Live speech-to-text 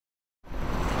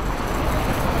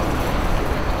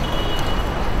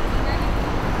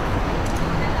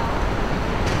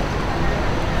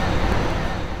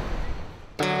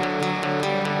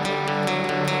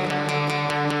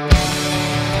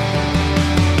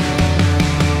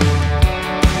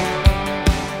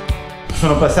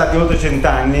Sono passati oltre 100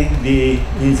 anni di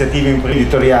iniziative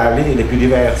imprenditoriali, le più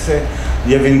diverse,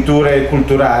 di avventure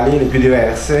culturali, le più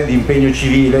diverse, di impegno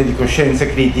civile, di coscienza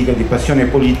critica, di passione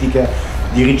politica,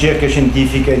 di ricerca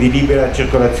scientifica e di libera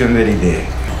circolazione delle idee.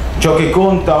 Ciò che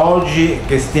conta oggi è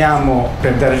che stiamo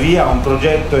per dar via a un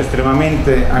progetto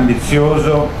estremamente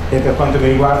ambizioso e per quanto mi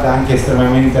riguarda anche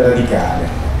estremamente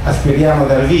radicale. Aspiriamo a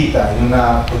dar vita in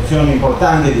una porzione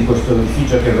importante di questo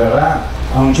edificio che verrà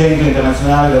a un centro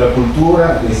internazionale della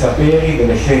cultura, dei saperi,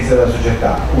 delle scienze della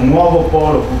società, un nuovo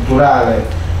polo culturale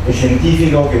e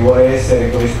scientifico che vuole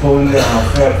corrispondere a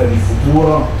un'offerta di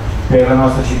futuro per la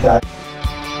nostra città.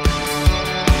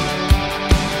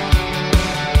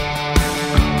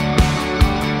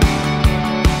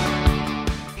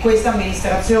 Questa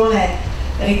amministrazione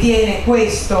ritiene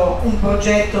questo un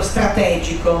progetto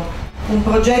strategico, un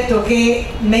progetto che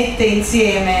mette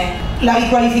insieme la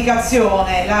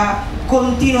riqualificazione, la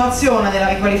continuazione della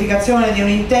riqualificazione di un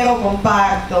intero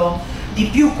comparto di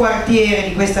più quartieri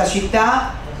di questa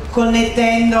città,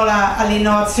 connettendola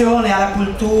all'innovazione, alla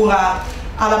cultura,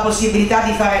 alla possibilità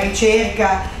di fare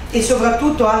ricerca e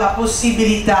soprattutto alla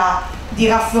possibilità di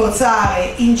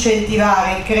rafforzare,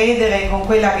 incentivare e credere con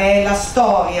quella che è la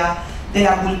storia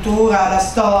della cultura, la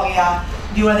storia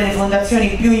di una delle fondazioni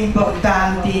più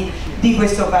importanti di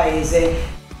questo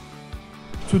paese.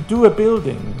 To do a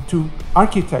building, to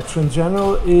architecture in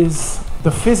general, is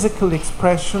the physical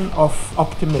expression of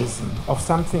optimism, of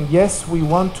something. Yes, we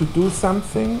want to do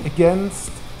something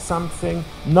against something.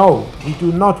 No, we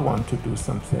do not want to do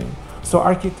something. So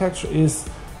architecture is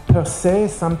per se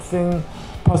something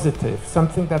positive,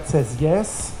 something that says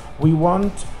yes, we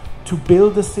want to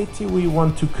build a city, we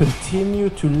want to continue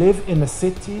to live in a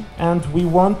city, and we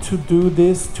want to do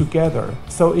this together.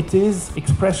 So it is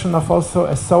expression of also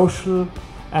a social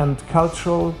and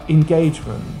cultural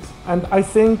engagement. And I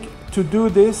think to do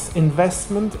this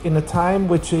investment in a time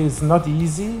which is not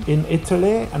easy in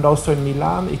Italy and also in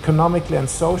Milan, economically and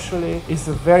socially, is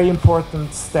a very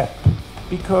important step,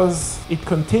 because it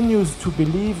continues to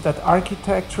believe that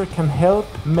architecture can help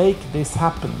make this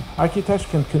happen. Architecture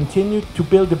can continue to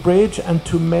build a bridge and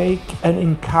to make an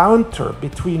encounter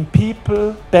between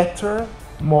people better,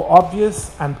 more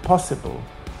obvious and possible,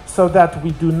 so that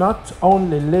we do not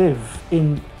only live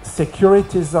in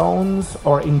security zones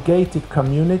or in gated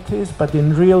communities, but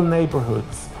in real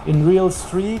neighborhoods, in real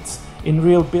streets, in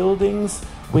real buildings,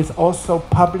 with also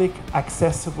public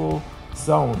accessible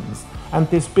zones. And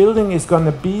this building is going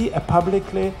to be a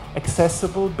publicly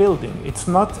accessible building. It's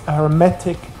not a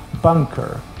hermetic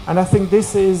bunker. And I think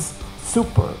this is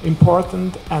super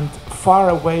important and far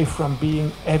away from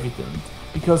being evident,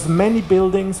 because many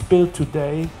buildings built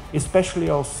today, especially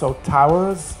also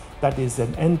towers, that is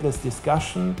an endless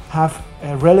discussion, have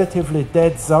a relatively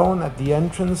dead zone at the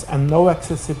entrance and no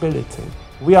accessibility.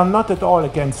 We are not at all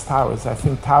against towers. I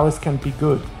think towers can be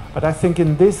good. But I think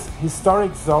in this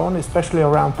historic zone, especially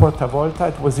around Porta Volta,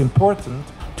 it was important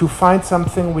to find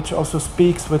something which also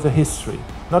speaks with the history.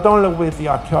 Not only with the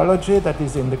archaeology that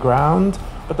is in the ground,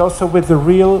 but also with the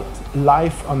real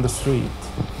life on the street.